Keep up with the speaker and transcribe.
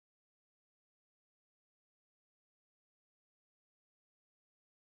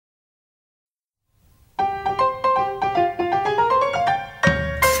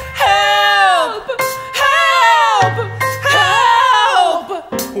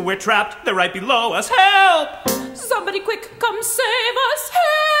We're trapped, they're right below us. Help! Somebody quick, come save us.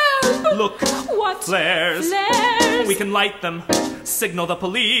 Help! Look, What? flares. Flares. We can light them. Signal the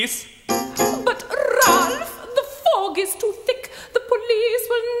police. But Ralph, the fog is too thick. The police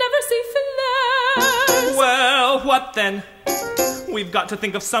will never see flares. Well, what then? We've got to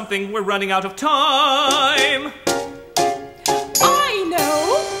think of something. We're running out of time. I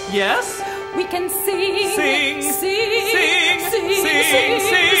know. Yes? We can sing. Sing. Sing. Sing. Sing. Sing. Sing.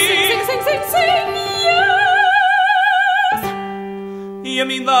 Sing. Sing. Sing. Sing. Yes. You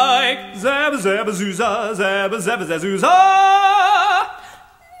mean like zabba zabba zooza, zabba zabba zazooza?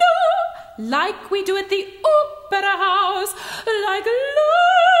 No, like we do at the opera house. Like la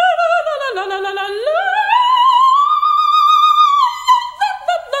la la la la la la la.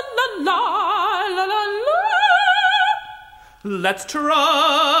 La la la la. Let's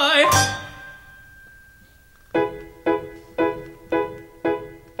try.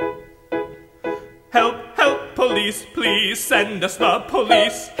 Help, help, police, please send us the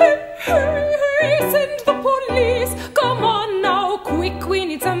police. Hey, send the police. Come on now, quick, we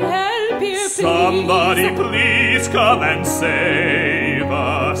need some help here, please. Somebody please come and save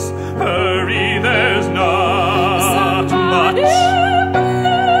us. Hurry, there's not Somebody much.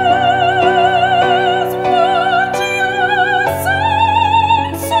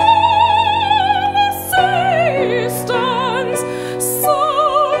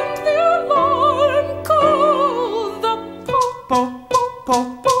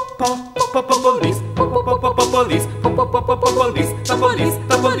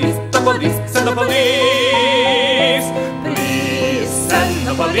 Police, send the police. Please send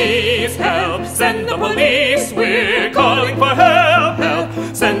the police. Help, send the police. We're calling for help.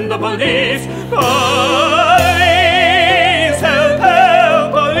 Help, send the police. Please, help,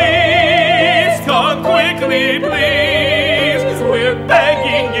 help, police. Come quickly, please. We're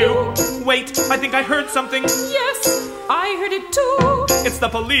begging you. Wait, I think I heard something. Yes, I heard it too. It's the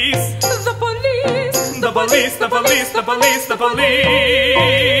police. The police. The police, the police, the police, the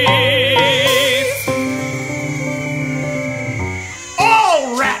police.